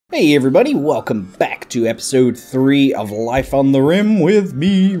Hey everybody, welcome back to episode 3 of Life on the Rim with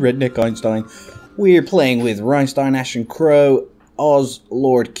me, Redneck Einstein. We're playing with Rhinestone, Ashen Crow, Oz,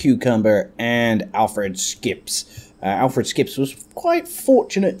 Lord Cucumber, and Alfred Skips. Alfred Skips was quite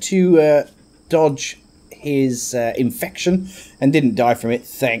fortunate to dodge his infection and didn't die from it,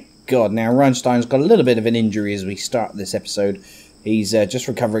 thank God. Now, Rhinestone's got a little bit of an injury as we start this episode. He's just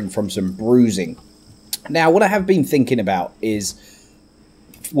recovering from some bruising. Now, what I have been thinking about is,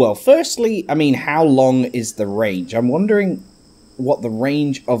 well, firstly, I mean, how long is the range? I'm wondering what the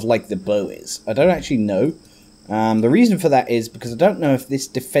range of, like, the bow is. I don't actually know. The reason for that is because I don't know if this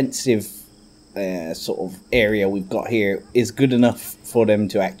defensive sort of area we've got here is good enough for them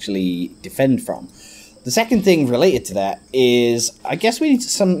to actually defend from. The second thing related to that is, I guess we need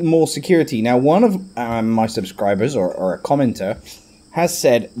some more security. Now, one of my subscribers, or a commenter, has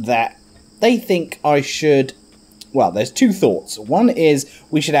said that they think I should... Well, there's two thoughts. One is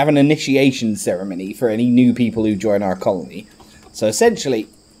we should have an initiation ceremony for any new people who join our colony. So essentially,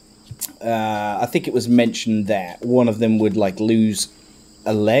 I think it was mentioned that one of them would like lose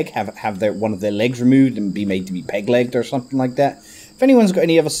a leg, have one of their legs removed and be made to be peg-legged or something like that. If anyone's got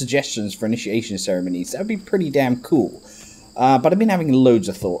any other suggestions for initiation ceremonies, that would be pretty damn cool. But I've been having loads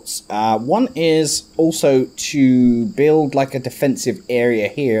of thoughts. One is also to build like a defensive area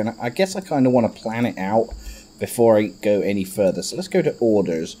here, and I guess I kind of want to plan it out before I go any further. So let's go to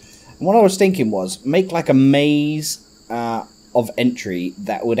orders. And what I was thinking was make like a maze of entry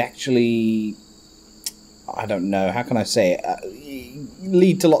that would actually, I don't know, how can I say it,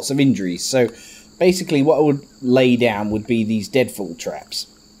 lead to lots of injuries. So basically what I would lay down would be these deadfall traps.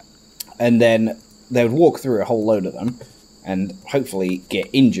 And then they would walk through a whole load of them and hopefully get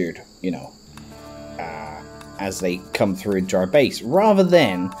injured, you know, as they come through into our base, rather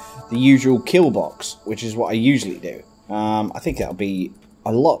than the usual kill box, which is what I usually do. I think that'll be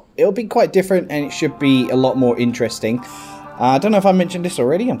it'll be quite different, and it should be a lot more interesting. I don't know if I mentioned this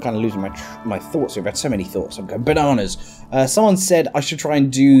already. I'm kind of losing my thoughts here. I've had so many thoughts. I'm going bananas. Someone said I should try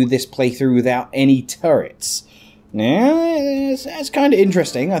and do this playthrough without any turrets. Yeah, that's kind of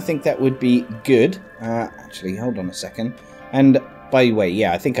interesting. I think that would be good. Actually, hold on a second. And by the way,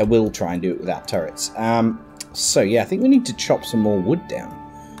 yeah, I think I will try and do it without turrets. So yeah, I think we need to chop some more wood down.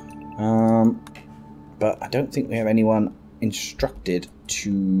 But I don't think we have anyone instructed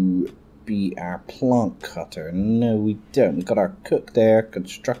to be our plant cutter. No, we don't. We've got our cook there,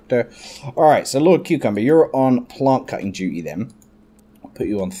 constructor. Alright, so Lord Cucumber, you're on plant cutting duty then. I'll put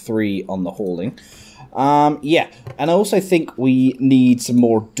you on 3 on the hauling. Yeah, and I also think we need some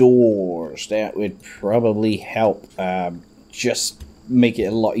more doors. That would probably help just make it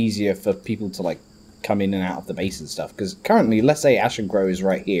a lot easier for people to, like, come in and out of the base and stuff. Because currently, let's say Ashen Crow is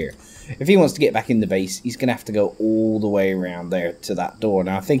right here. If he wants to get back in the base, he's going to have to go all the way around there to that door.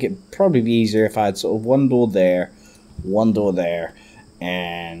 Now, I think it'd probably be easier if I had sort of one door there,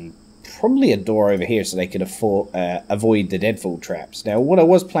 and probably a door over here so they could avoid the deadfall traps. Now, what I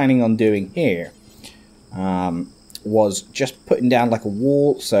was planning on doing here was just putting down like a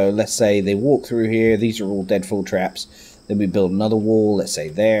wall. So let's say they walk through here. These are all deadfall traps. Then we build another wall, let's say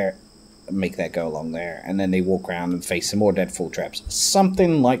there. Make that go along there, and then they walk around and face some more deadfall traps,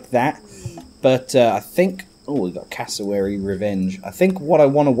 something like that. But I think, oh, we've got cassowary revenge. I think what I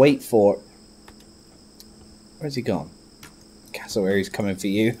want to wait for, where's he gone? Cassowary's coming for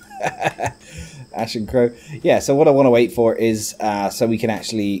you. Ashen Crow. Yeah, so what I want to wait for is so we can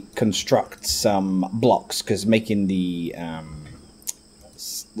actually construct some blocks, because making the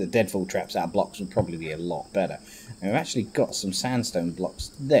deadfall traps out of blocks would probably be a lot better. And I've actually got some sandstone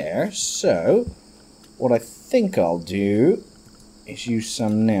blocks there, so what I think I'll do is use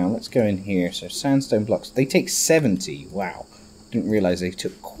some now. Let's go in here. So sandstone blocks, they take 70. Wow, didn't realize they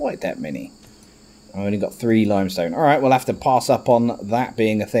took quite that many. I've only got 3 limestone. Alright, we'll have to pass up on that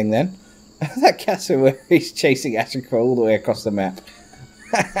being a thing then. That cassowary's chasing Ashen Crow all the way across the map.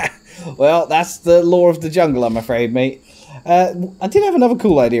 Well, that's the law of the jungle, I'm afraid, mate. I did have another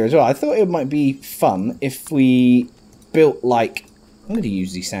cool idea as well. I thought it might be fun if we built like... I'm going to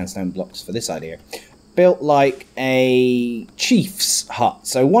use these sandstone blocks for this idea. Built like a chief's hut.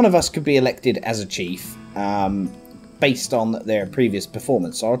 So one of us could be elected as a chief based on their previous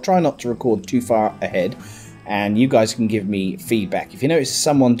performance. So I'll try not to record too far ahead, and you guys can give me feedback. If you notice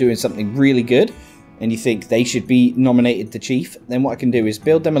someone doing something really good and you think they should be nominated to chief, then what I can do is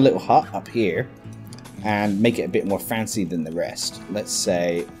build them a little hut up here and make it a bit more fancy than the rest. Let's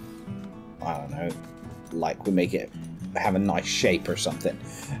say, I don't know, like we make it have a nice shape or something.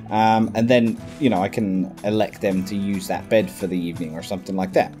 And then, you know, I can elect them to use that bed for the evening or something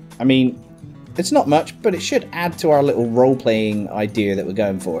like that. I mean, It's not much, but it should add to our little role-playing idea that we're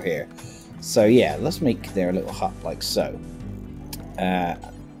going for here. So yeah, let's make their little hut like so.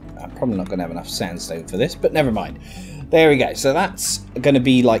 I'm probably not going to have enough sandstone for this, but never mind. There we go. So that's going to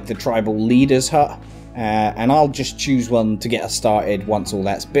be like the tribal leader's hut. And I'll just choose one to get us started once all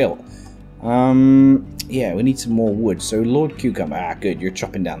that's built. Yeah, we need some more wood. So Lord Cucumber, good, you're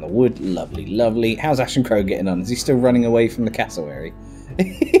chopping down the wood. Lovely, lovely. How's Ashen Crow getting on? Is he still running away from the cassowary?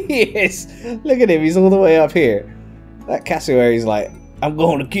 Yes, look at him, he's all the way up here. That cassowary's like, I'm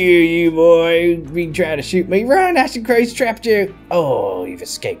going to kill you, boy. You've been trying to shoot me. Run, Ashen Crow's trapped you. Oh, you've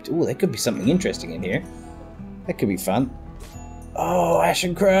escaped. Oh, there could be something interesting in here. That could be fun. Oh,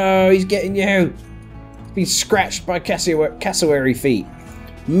 Ashen Crow, he's getting you. He's been scratched by cassowary feet.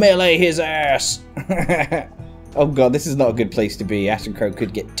 Melee his ass. Oh god, this is not a good place to be. Ashen Crow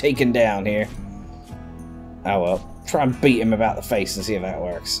could get taken down here. Oh well, try and beat him about the face and see if that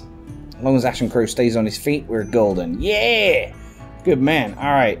works. As long as Ashen Crow stays on his feet, we're golden. Yeah! Good man.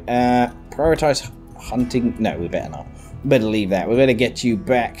 Alright, prioritize hunting. No, we better not. We better leave that. We better get you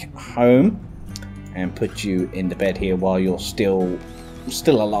back home and put you in the bed here while you're still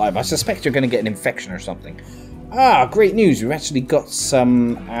alive. I suspect you're going to get an infection or something. Ah, great news. We've actually got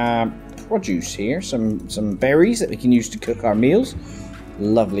some produce here, some berries that we can use to cook our meals.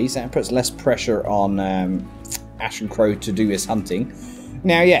 Lovely. So that puts less pressure on Ashen Crow to do his hunting.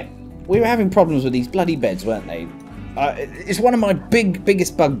 Now, yeah, we were having problems with these bloody beds, weren't they? It's one of my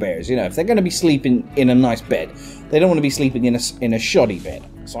biggest bugbears. You know, if they're going to be sleeping in a nice bed, they don't want to be sleeping in a shoddy bed.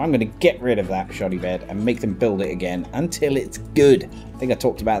 So I'm going to get rid of that shoddy bed and make them build it again until it's good. I think I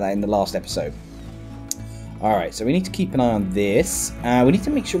talked about that in the last episode. Alright, so we need to keep an eye on this. We need to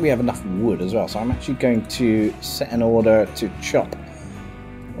make sure we have enough wood as well. So I'm actually going to set an order to chop,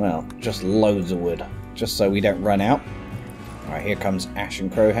 well, just loads of wood, just so we don't run out. Alright, here comes Ashen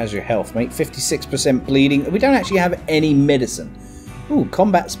Crow. How's your health, mate? 56% bleeding. We don't actually have any medicine. Ooh,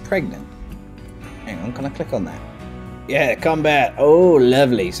 combat's pregnant. Hang on, can I click on that? Yeah, combat. Oh,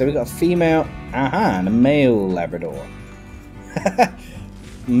 lovely. So we've got a female, and a male Labrador.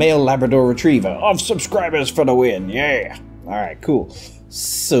 Male Labrador Retriever of subscribers for the win. Yeah. Alright, cool.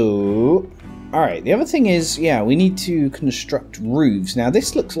 So, alright, the other thing is, yeah, we need to construct roofs. Now,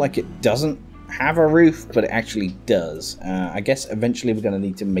 this looks like it doesn't have a roof, but it actually does. I guess eventually we're going to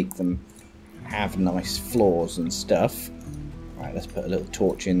need to make them have nice floors and stuff. Alright, let's put a little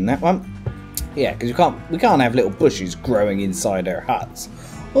torch in that one. Yeah, because we can't have little bushes growing inside our huts.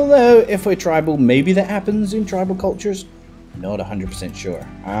 Although, if we're tribal, maybe that happens in tribal cultures. Not 100% sure.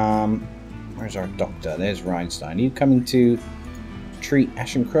 Where's our doctor? There's Rhinestone. Are you coming to treat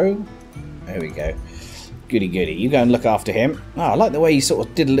Ashen Crow? There we go. Goody goody. You go and look after him. Oh, I like the way he sort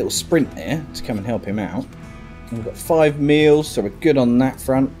of did a little sprint there to come and help him out. We've got 5 meals, so we're good on that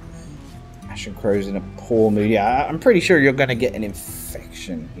front. Ashen Crow's in a poor mood. Yeah, I'm pretty sure you're going to get an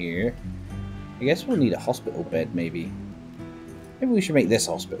infection here. I guess we'll need a hospital bed, maybe. Maybe we should make this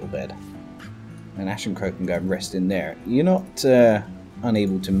hospital bed. And Ashen Crow can go and rest in there. You're not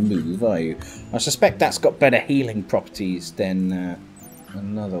unable to move, are you? I suspect that's got better healing properties than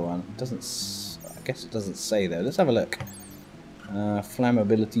another one. I guess it doesn't say though. Let's have a look.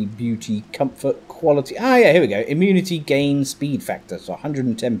 Flammability, beauty, comfort, quality. Ah, yeah, here we go. Immunity, gain, speed factor, so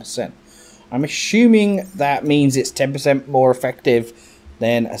 110%. I'm assuming that means it's 10% more effective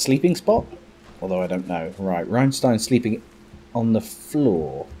than a sleeping spot. Although I don't know. Right, Rhinestone sleeping on the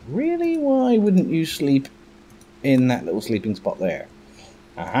floor. Really? Why wouldn't you sleep in that little sleeping spot there?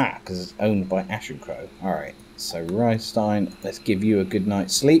 Aha, because it's owned by Ashen Crow. Alright, so Rhinestone, let's give you a good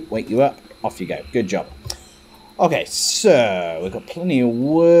night's sleep. Wake you up. Off you go. Good job. Okay, so we've got plenty of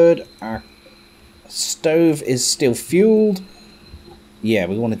wood. Our stove is still fueled. Yeah,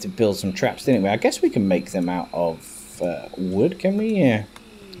 we wanted to build some traps, didn't we? I guess we can make them out of wood, can we? Yeah.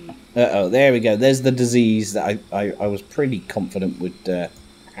 Uh-oh, there we go. There's the disease that I was pretty confident would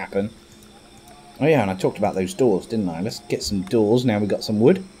happen. Oh yeah, and I talked about those doors, didn't I? Let's get some doors now we've got some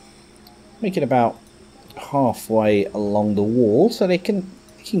wood. Make it about halfway along the wall so they can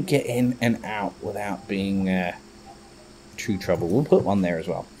get in and out without being true trouble. We'll put one there as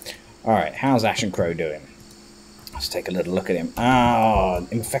well. Alright, how's Ashen Crow doing? Let's take a little look at him. Ah,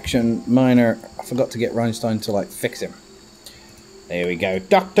 infection minor. I forgot to get Rhinestone to like fix him. There we go.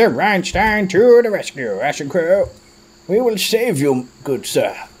 Dr. Rhinestone to the rescue, Ashen Crow. We will save you, good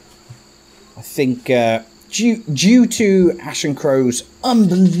sir. I think due to Ashen Crow's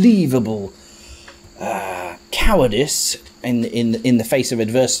unbelievable cowardice in the face of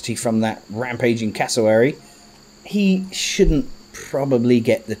adversity from that rampaging cassowary, he shouldn't probably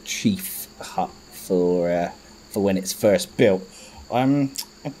get the chief hut for when it's first built.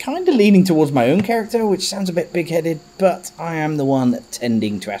 I'm kind of leaning towards my own character, which sounds a bit big-headed, but I am the one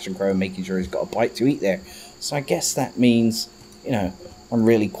tending to Ashen Crow, making sure he's got a bite to eat there. So I guess that means, you know, I'm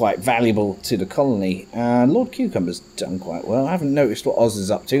really quite valuable to the colony. Lord Cucumber's done quite well. I haven't noticed what Oz is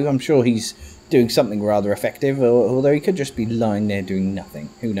up to. I'm sure he's doing something rather effective, although he could just be lying there doing nothing.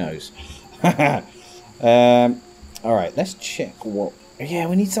 Who knows? Alright, let's check what... Yeah,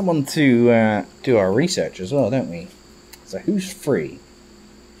 we need someone to do our research as well, don't we? So who's free?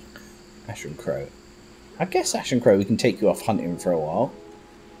 Ashen Crow. I guess Ashen Crow, we can take you off hunting for a while.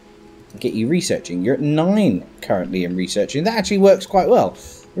 Get you researching. You're at 9 currently in researching. That actually works quite well.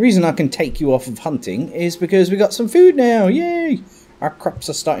 The reason I can take you off of hunting is because we got some food now. Yay! Our crops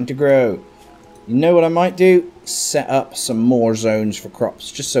are starting to grow. You know what I might do? Set up some more zones for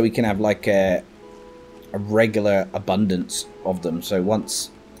crops, just so we can have like a regular abundance of them. So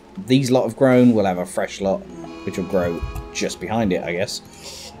once these lot have grown, we'll have a fresh lot, which will grow just behind it, I guess.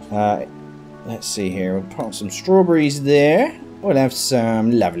 Let's see here. We'll plant some strawberries there. We'll have some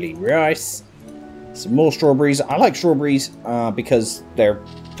lovely rice. Some more strawberries. I like strawberries because they're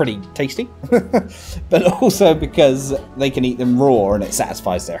pretty tasty. But also because they can eat them raw and it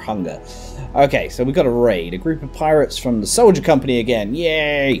satisfies their hunger. Okay, so we've got a raid. A group of pirates from the Soldier Company again.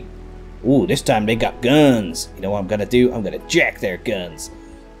 Yay! Ooh, this time they got guns. You know what I'm going to do? I'm going to jack their guns.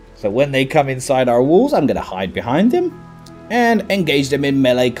 So when they come inside our walls, I'm going to hide behind them and engage them in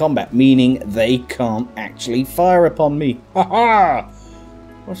melee combat, meaning they can't actually fire upon me. Ha-ha!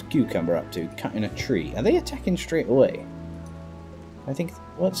 What's Cucumber up to? Cutting a tree. Are they attacking straight away? I think...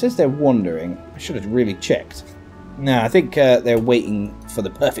 Well, it says they're wandering. I should have really checked. No, I think they're waiting for the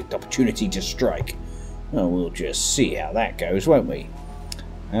perfect opportunity to strike. Well, we'll just see how that goes, won't we?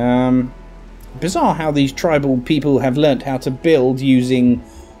 Bizarre how these tribal people have learnt how to build using...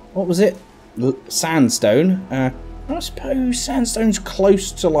 What was it? Sandstone. I suppose sandstone's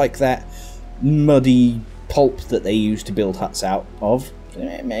close to like that muddy pulp that they use to build huts out of.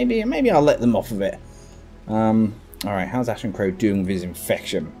 Maybe I'll let them off of it. Alright, how's Ashen Crow doing with his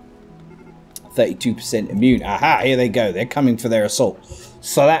infection? 32% immune. Aha, here they go. They're coming for their assault.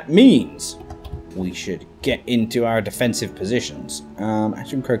 So that means we should get into our defensive positions.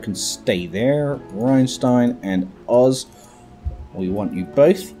 Ashen Crow can stay there. Rhinestein and Oz, we want you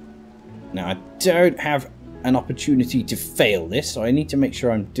both. Now, I don't have an opportunity to fail this, so I need to make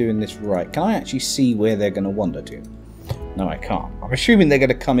sure I'm doing this right. Can I actually see where they're going to wander to? No, I can't. I'm assuming they're going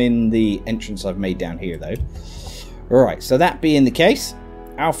to come in the entrance I've made down here, though. Alright, so that being the case,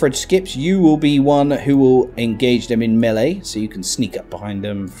 Alfred Skips, you will be one who will engage them in melee, so you can sneak up behind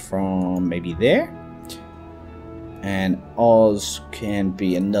them from maybe there. And Oz can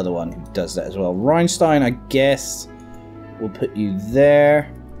be another one who does that as well. Rhinestein, I guess, we'll put you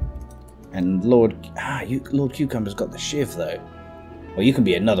there. And Lord Cucumber's got the shiv, though. Well, you can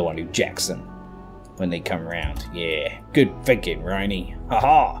be another one who jacks them when they come around. Yeah, good thinking, Rhiney.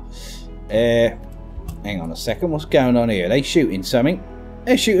 Haha. Hang on a second. What's going on here? They shooting something?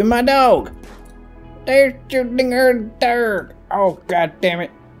 They're shooting my dog. They're shooting her dog. Oh, god damn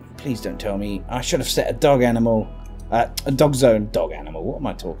it. Please don't tell me. I should have set a dog animal. A dog zone. Dog animal. What am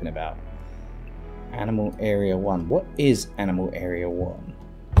I talking about? Animal Area 1. What is Animal Area 1?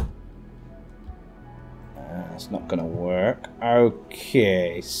 That's not going to work.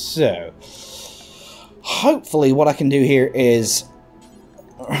 Okay, so hopefully what I can do here is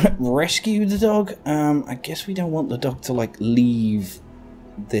rescue the dog. I guess we don't want the dog to like leave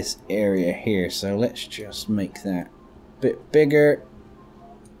this area here, so let's just make that a bit bigger,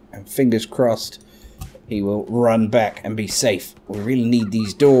 and fingers crossed he will run back and be safe. We really need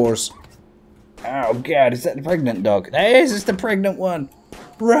these doors. Oh god, is that the pregnant dog? This is the pregnant one.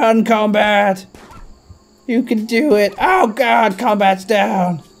 Run, Combat! You can do it. Oh god, Combat's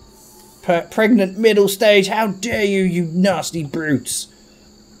down. Pregnant middle stage, how dare you, you nasty brutes.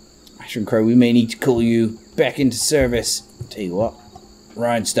 Ashen Crow, we may need to call you back into service. Tell you what,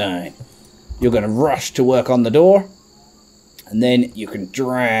 Rhinestein, you're going to rush to work on the door, and then you can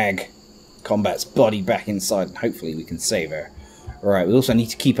drag Combat's body back inside, and hopefully we can save her. Alright, we also need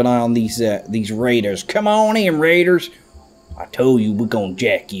to keep an eye on these raiders. Come on in, raiders. I told you we're going to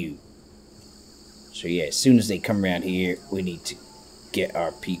jack you. So yeah, as soon as they come around here, we need to get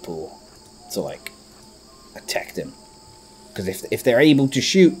our people to, like, attack them. Because if they're able to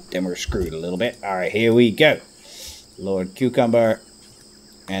shoot, then we're screwed a little bit. Alright, here we go. Lord Cucumber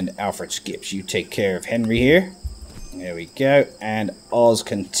and Alfred Skips, you take care of Henry here. There we go. And Oz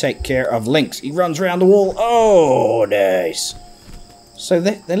can take care of Lynx. He runs around the wall. Oh, nice. So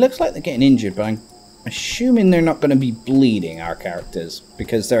they looks like they're getting injured, but I'm assuming they're not going to be bleeding, our characters,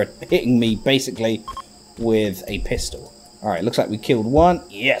 because they're hitting me basically with a pistol. Alright, looks like we killed one.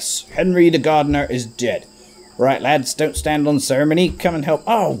 Yes, Henry the Gardener is dead. Right, lads, don't stand on ceremony. Come and help.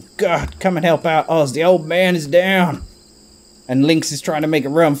 Oh, God, come and help out Oz. The old man is down. And Lynx is trying to make a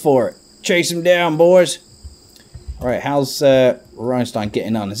run for it. Chase him down, boys. Alright, how's Rhinestone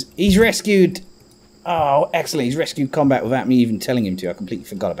getting on? He's rescued. Oh, excellent. He's rescued combat without me even telling him to. I completely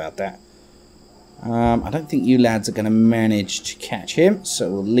forgot about that. I don't think you lads are going to manage to catch him,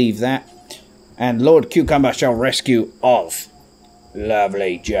 so we'll leave that. And Lord Cucumber shall rescue Oz.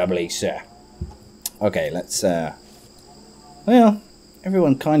 Lovely jubbly, sir. Okay, let's, well,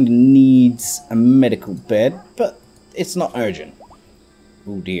 everyone kind of needs a medical bed, but it's not urgent.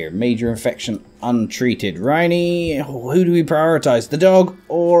 Oh dear, major infection untreated. Rhiney, who do we prioritize? The dog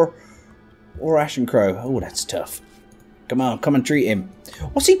or Ashen Crow? Oh, that's tough. Come on, come and treat him.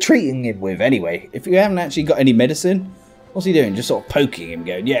 What's he treating him with anyway? If you haven't actually got any medicine, what's he doing? Just sort of poking him,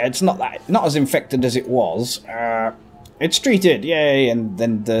 going, yeah, it's not as infected as it was. It's treated, yay! And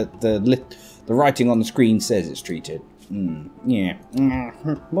then the writing on the screen says it's treated. Yeah,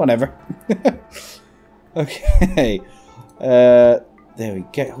 whatever. Okay. There we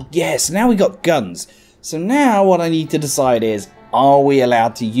go. Yes, now we got guns. So now what I need to decide is, are we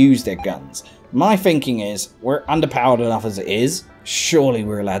allowed to use their guns? My thinking is, we're underpowered enough as it is. Surely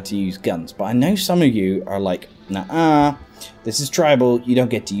we're allowed to use guns. But I know some of you are like, nah, this is tribal, you don't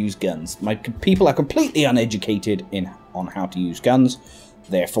get to use guns. My people are completely uneducated on how to use guns.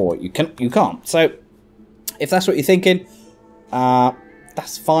 Therefore, you can't. So, if that's what you're thinking,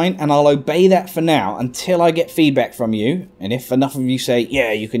 that's fine, and I'll obey that for now until I get feedback from you. And if enough of you say,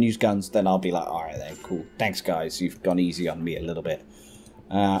 yeah, you can use guns, then I'll be like, alright then, cool. Thanks, guys. You've gone easy on me a little bit.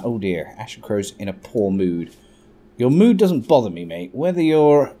 Oh dear, Ashen Crow's in a poor mood. Your mood doesn't bother me, mate. Whether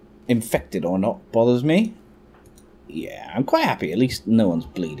you're infected or not bothers me. Yeah, I'm quite happy. At least no one's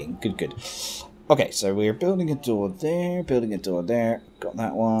bleeding. Good, good. Okay, so we're building a door there, building a door there. Got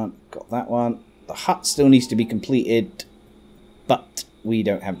that one, got that one. The hut still needs to be completed, but we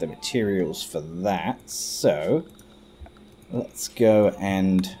don't have the materials for that, so let's go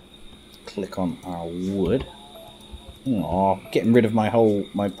and click on our wood. Oh, getting rid of my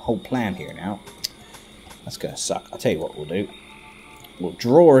whole plan here now. That's gonna suck. I'll tell you what we'll do. We'll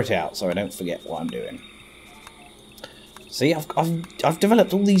draw it out so I don't forget what I'm doing. See, I've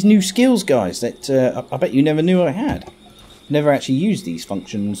developed all these new skills, guys, that I bet you never knew I had. Never actually used these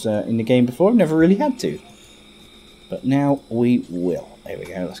functions in the game before. I've never really had to. But now we will. There we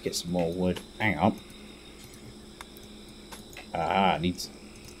go. Let's get some more wood. Hang on. I need to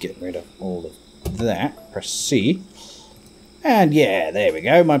get rid of all of that. Press C. And yeah, there we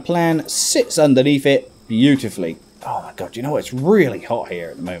go. My plan sits underneath it beautifully. Oh my god, you know what? It's really hot here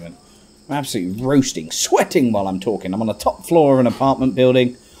at the moment. I'm absolutely roasting, sweating while I'm talking. I'm on the top floor of an apartment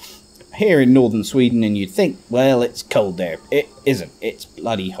building here in northern Sweden, and you'd think, well, it's cold there. It isn't. It's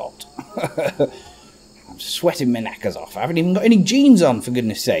bloody hot. I'm sweating my knackers off. I haven't even got any jeans on, for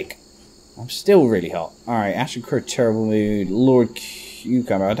goodness sake. I'm still really hot. Alright, Ashen Crow, terrible mood. Lord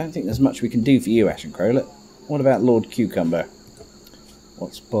Cucumber. I don't think there's much we can do for you, Ashen Crow. Look, what about Lord Cucumber?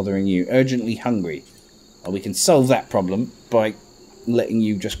 What's bothering you? Urgently hungry. Well, we can solve that problem by letting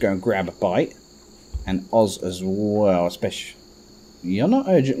you just go and grab a bite. And Oz as well, especially. You're not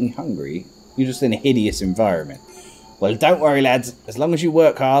urgently hungry. You're just in a hideous environment. Well, don't worry, lads. As long as you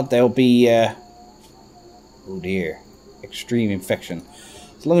work hard, there'll be... oh dear. Extreme infection.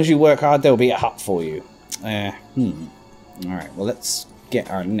 As long as you work hard, there'll be a hut for you. Alright, well, let's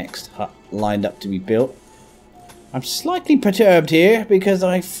get our next hut lined up to be built. I'm slightly perturbed here because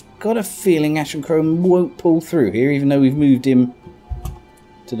I've got a feeling Ashen Crow won't pull through here, even though we've moved him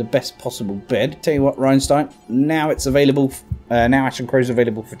to the best possible bed. Tell you what, Rhinestone, now it's available. Now Ashen Crow's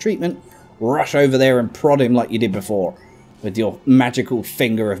available for treatment. Rush over there and prod him like you did before with your magical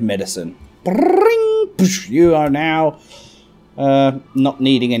finger of medicine. You are now not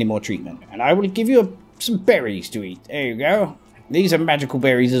needing any more treatment, and I will give you some berries to eat. There you go. These are magical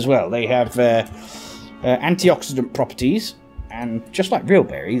berries as well. They have antioxidant properties, and just like real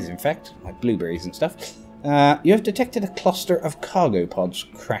berries, in fact, like blueberries and stuff. You have detected a cluster of cargo pods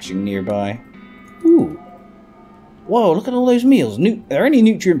crashing nearby. Ooh. Whoa, look at all those meals. They're only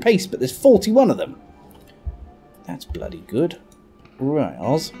nutrient paste, but there's 41 of them. That's bloody good. Right,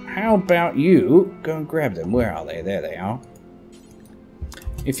 Oz, how about you go and grab them? Where are they? There they are.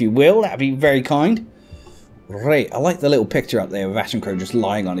 If you will, that'd be very kind. Right, I like the little picture up there of Ashen Crow just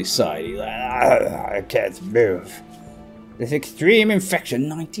lying on his side. He's like, I can't move. This extreme infection,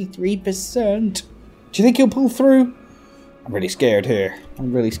 93%. Do you think he'll pull through? I'm really scared here.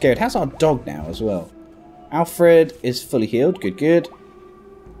 I'm really scared. How's our dog now as well? Alfred is fully healed. Good, good.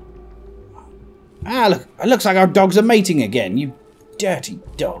 Ah, look, it looks like our dogs are mating again, you dirty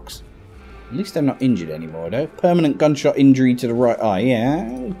dogs. At least they're not injured anymore, though. Permanent gunshot injury to the right eye. Yeah,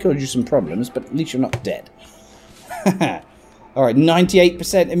 it caused you some problems, but at least you're not dead. Alright,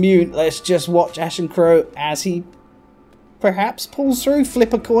 98% immune. Let's just watch Ashen Crow as he perhaps pulls through.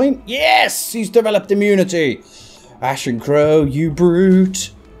 Flip a coin. Yes! He's developed immunity. Ashen Crow, you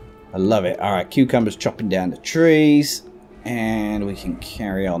brute. I love it. Alright, Cucumber's chopping down the trees. And we can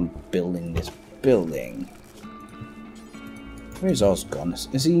carry on building this building. Where's Oz gone?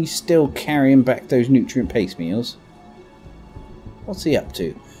 Is he still carrying back those nutrient paste meals? What's he up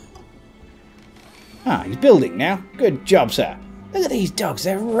to? Ah, he's building now. Good job, sir. Look at these dogs.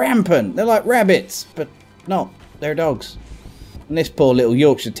 They're rampant. They're like rabbits, but not. They're dogs. And this poor little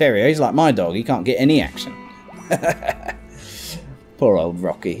Yorkshire Terrier, he's like my dog. He can't get any action. Poor old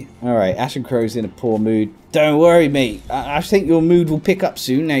Rocky. Alright, Ashen Crow's in a poor mood. Don't worry, mate. I think your mood will pick up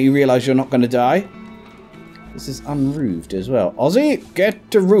soon now you realise you're not going to die. This is unroofed as well. Ozzy,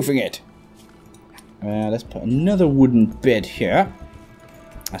 get to roofing it. Let's put another wooden bed here.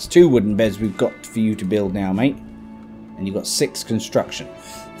 That's 2 wooden beds we've got for you to build now, mate. And you've got 6 construction.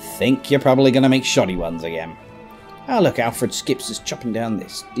 Think you're probably going to make shoddy ones again. Oh, look, Alfred Skips is chopping down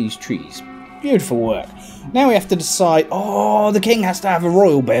these trees. Beautiful work. Now we have to decide... Oh, the king has to have a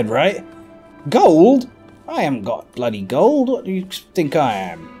royal bed, right? Gold? I haven't got bloody gold. What do you think I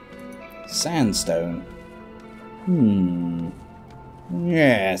am? Sandstone.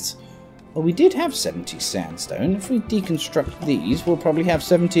 Yes. Well, we did have 70 sandstone. If we deconstruct these, we'll probably have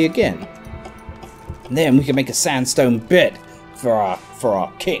 70 again. And then we can make a sandstone bed for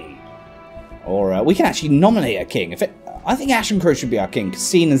our king. Or we can actually nominate a king. I think Ashen Crow should be our king,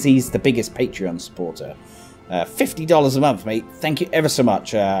 seeing as he's the biggest Patreon supporter. $50 a month, mate. Thank you ever so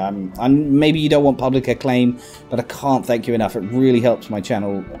much. Maybe you don't want public acclaim, but I can't thank you enough. It really helps my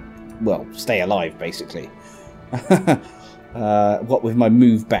channel, well, stay alive, basically. What with my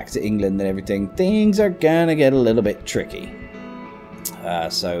move back to England and everything, things are gonna get a little bit tricky.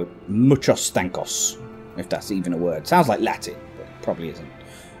 So, muchos thankos, if that's even a word. Sounds like Latin, but it probably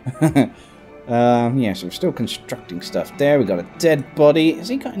isn't. Yeah, so we're still constructing stuff there. We got a dead body. Has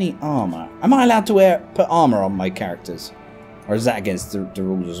he got any armor? Am I allowed to put armor on my characters? Or is that against the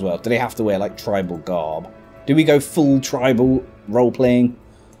rules as well? Do they have to wear, like, tribal garb? Do we go full tribal role-playing?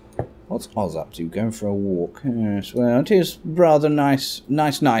 What's Oz up to? Going for a walk. Yes, well, it is rather nice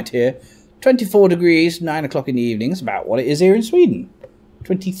night here. 24 degrees, 9 o'clock in the evening. It's about what it is here in Sweden.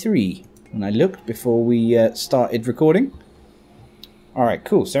 23 when I looked before we started recording. Alright,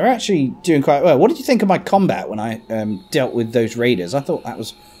 cool. So we're actually doing quite well. What did you think of my combat when I dealt with those raiders? I thought that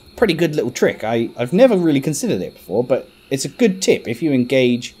was a pretty good little trick. I've never really considered it before, but it's a good tip. If you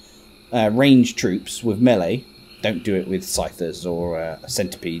engage ranged troops with melee, don't do it with scythers or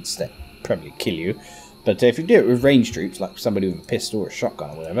centipedes that probably kill you. But if you do it with ranged troops, like somebody with a pistol or a shotgun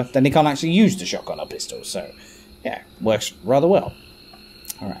or whatever, then they can't actually use the shotgun or pistol. So, yeah, works rather well.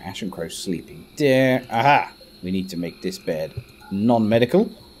 Alright, Ashen Crow sleeping there. Aha! We need to make this bed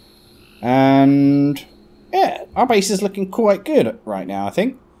non-medical. And, yeah, our base is looking quite good right now, I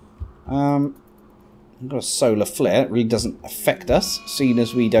think. I've got a solar flare. It really doesn't affect us, seeing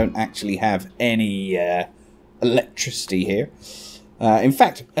as we don't actually have any electricity here. In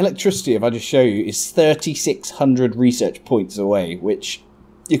fact, electricity, if I just show you, is 3,600 research points away, which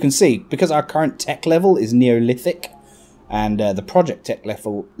you can see, because our current tech level is Neolithic, and the project tech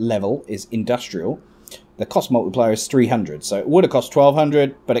level is Industrial, the cost multiplier is 300. So it would have cost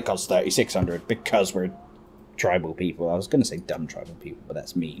 1,200, but it costs 3,600 because we're tribal people. I was going to say dumb tribal people, but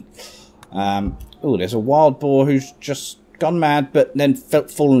that's mean. Oh, there's a wild boar who's just gone mad, but then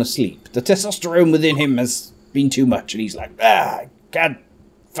fallen asleep. The testosterone within him has been too much, and he's like, I can't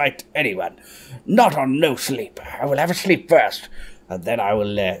fight anyone. Not on no sleep. I will have a sleep first, and then I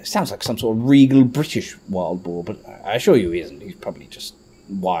will... sounds like some sort of regal British wild boar, but I assure you he isn't. He's probably just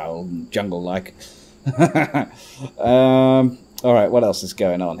wild and jungle-like. Alright, what else is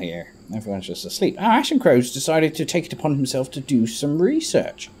going on here? Everyone's just asleep. Ashen Crow's decided to take it upon himself to do some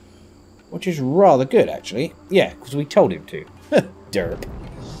research, which is rather good, actually. Yeah, because we told him to. Derp.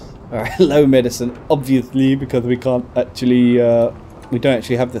 Alright, low medicine, obviously, because we can't actually, we don't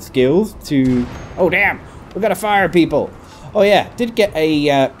actually have the skills to... Oh, damn! We've got to fire people! Oh, yeah, did get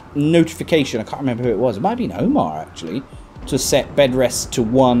a notification, I can't remember who it was. It might have been Omar, actually, to set bed rest to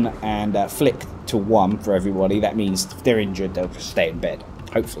 1 and flick to 1 for everybody. That means if they're injured, they'll just stay in bed.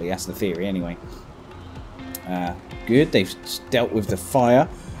 Hopefully, that's the theory, anyway. Good, they've dealt with the fire.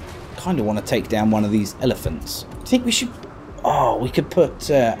 Kind of want to take down one of these elephants. I think we should... Oh, we could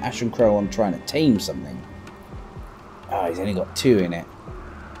put Ashen Crow on trying to tame something. Oh, he's only got 2 in it.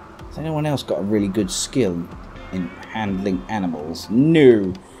 Has anyone else got a really good skill in handling animals?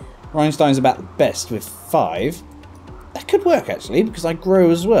 No. Rhinestein's about the best with 5. That could work actually, because I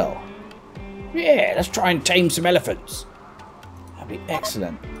grow as well. Yeah, let's try and tame some elephants. That'd be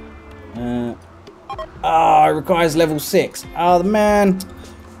excellent. It requires level 6. Oh man,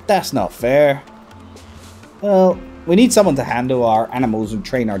 that's not fair. Well, we need someone to handle our animals and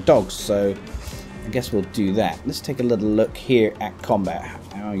train our dogs, so I guess we'll do that. Let's take a little look here at combat.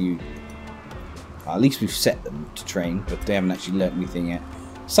 How are you? Well, at least we've set them to train, but they haven't actually learnt anything yet.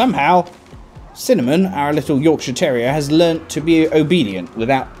 Somehow, Cinnamon, our little Yorkshire Terrier, has learnt to be obedient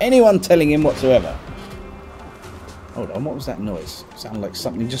without anyone telling him whatsoever. Hold on, what was that noise? It sounded like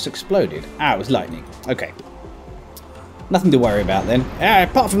something just exploded. Ah, it was lightning. Okay. Nothing to worry about then.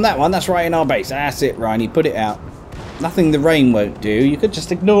 Apart from that one, that's right in our base. That's it, Ryan, you put it out. Nothing the rain won't do. You could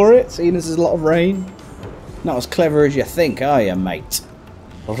just ignore it, seeing as there's a lot of rain. Not as clever as you think, are you, mate?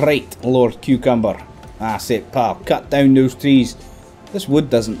 Right, Lord Cucumber. That's it, pal. Cut down those trees. This wood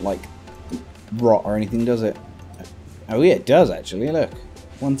doesn't, like, rot or anything, does it? Oh, yeah, it does, actually. Look.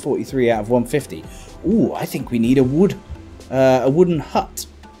 143 out of 150. Ooh, I think we need a wooden hut.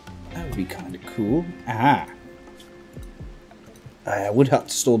 That would be kind of cool. Aha. Wood hut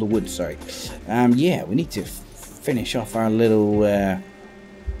to store the wood, sorry. Yeah, we need to finish off our little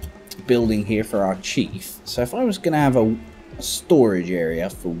building here for our chief. So if I was going to have a storage area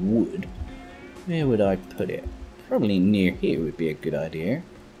for wood, where would I put it? Probably near here would be a good idea.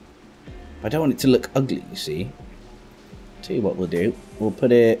 I don't want it to look ugly, you see. Tell you what we'll do. We'll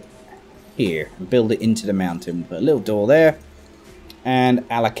put it here and build it into the mountain. Put a little door there and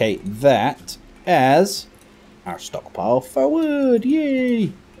allocate that as our stockpile for wood.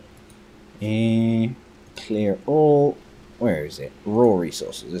 Yay! And clear all. Where is it? Raw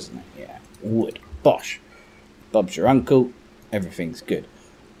resources, isn't it? Yeah. Wood. Bosh. Bob's your uncle. Everything's good.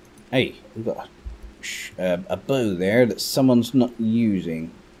 Hey, we've got a bow there that someone's not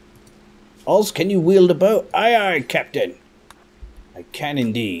using. Oz, can you wield a bow? Aye, aye, Captain. I can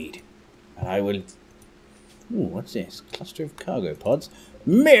indeed. And I will... Ooh, what's this? Cluster of cargo pods.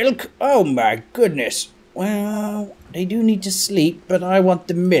 Milk? Oh my goodness. Well, they do need to sleep, but I want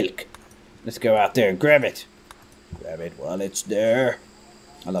the milk. Let's go out there and grab it. Grab it while it's there.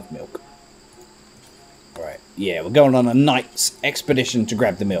 I love milk. Alright, yeah, we're going on a night's expedition to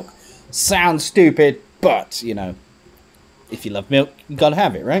grab the milk. Sounds stupid, but, you know, if you love milk, you gotta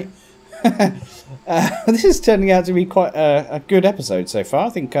have it, right? This is turning out to be quite a good episode so far. I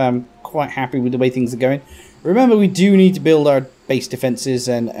think I'm quite happy with the way things are going. Remember, we do need to build our base defences,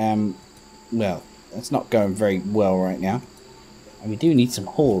 and, well, it's not going very well right now. And we do need some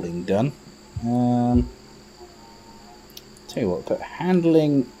hauling done. Tell you what, put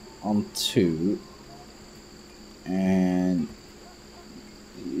handling on 2. And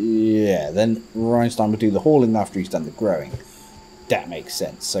yeah, then Rhinestone will do the hauling after he's done the growing. That makes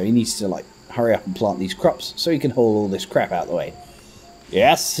sense. So he needs to like hurry up and plant these crops so he can haul all this crap out of the way.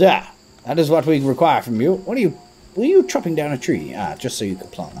 Yes, sir. That is what we require from you. What are you? Were you chopping down a tree? Ah, just so you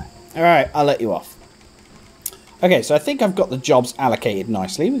could plant that. All right, I'll let you off. Okay, so I think I've got the jobs allocated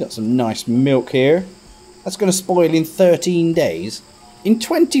nicely. We've got some nice milk here. That's going to spoil in 13 days. In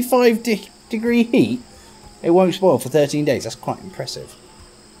 25-degree heat, it won't spoil for 13 days. That's quite impressive.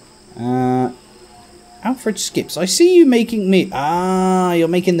 Alfred Skips. I see you making me... Ah, you're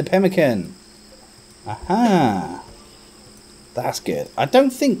making the pemmican. Aha. That's good. I don't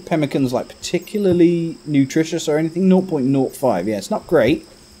think pemmican's like particularly nutritious or anything. 0.05. Yeah, it's not great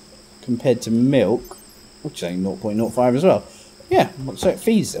compared to milk, which is only 0.05 as well. Yeah, so it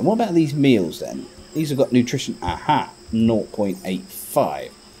feeds them. What about these meals then? These have got nutrition. Aha,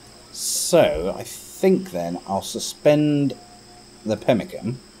 0.85. So I think then I'll suspend the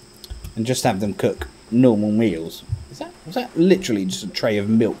pemmican and just have them cook normal meals. Was that literally just a tray of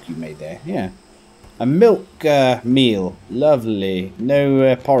milk you made there? Yeah. A milk meal. Lovely.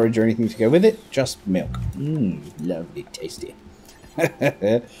 No porridge or anything to go with it. Just milk. Mmm, lovely, tasty.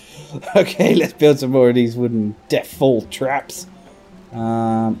 Okay, let's build some more of these wooden death fall traps.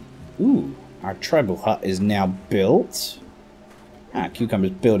 Ooh, our tribal hut is now built. Ah,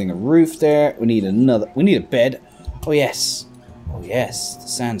 Cucumber's building a roof there. We need a bed. Oh yes. Oh yes, the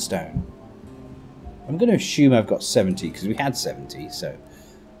sandstone. I'm going to assume I've got 70 because we had 70, so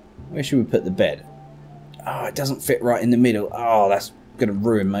where should we put the bed? Oh, it doesn't fit right in the middle. Oh, that's going to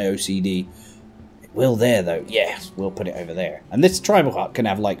ruin my OCD. It will there, though. Yes, we'll put it over there. And this tribal hut can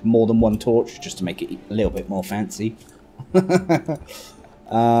have, like, more than one torch just to make it a little bit more fancy.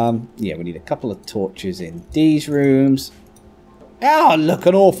 Yeah, we need a couple of torches in these rooms. Oh, look,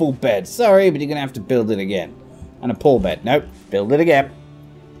 an awful bed. Sorry, but you're going to have to build it again. And a poor bed. Nope, build it again.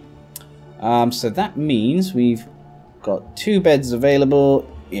 So that means we've got 2 beds available.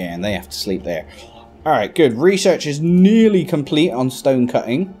 Yeah, and they have to sleep there. Alright, good. Research is nearly complete on stone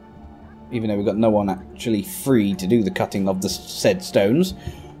cutting. Even though we've got no one actually free to do the cutting of the said stones.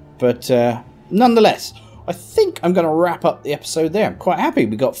 But nonetheless, I think I'm going to wrap up the episode there. I'm quite happy.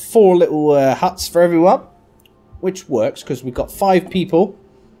 We got 4 little huts for everyone. Which works because we've got 5 people.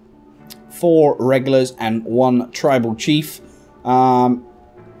 4 regulars and 1 tribal chief.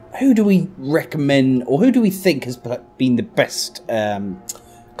 Who do we recommend, or who do we think has been the best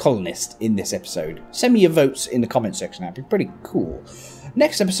colonist in this episode? Send me your votes in the comment section. That'd be pretty cool.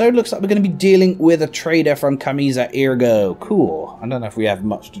 Next episode looks like we're going to be dealing with a trader from Camisa Ergo. Cool. I don't know if we have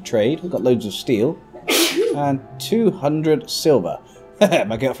much to trade. We've got loads of steel. And 200 silver.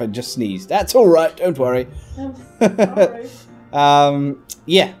 My girlfriend just sneezed. That's alright, don't worry.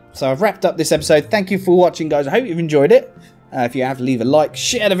 Yeah, so I've wrapped up this episode. Thank you for watching, guys. I hope you've enjoyed it. If you have, leave a like.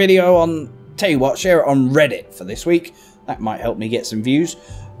 Share the video on... Tell you what, share it on Reddit for this week. That might help me get some views.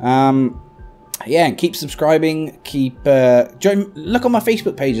 Yeah, and keep subscribing. Keep... look on my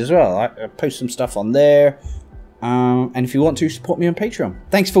Facebook page as well. I post some stuff on there. And if you want to, support me on Patreon.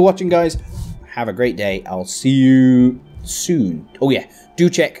 Thanks for watching, guys. Have a great day. I'll see you soon. Oh, yeah. Do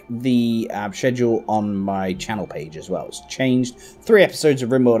check the schedule on my channel page as well. It's changed. 3 episodes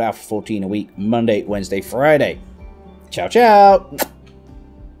of Rimworld A14 a week. Monday, Wednesday, Friday. Ciao, ciao.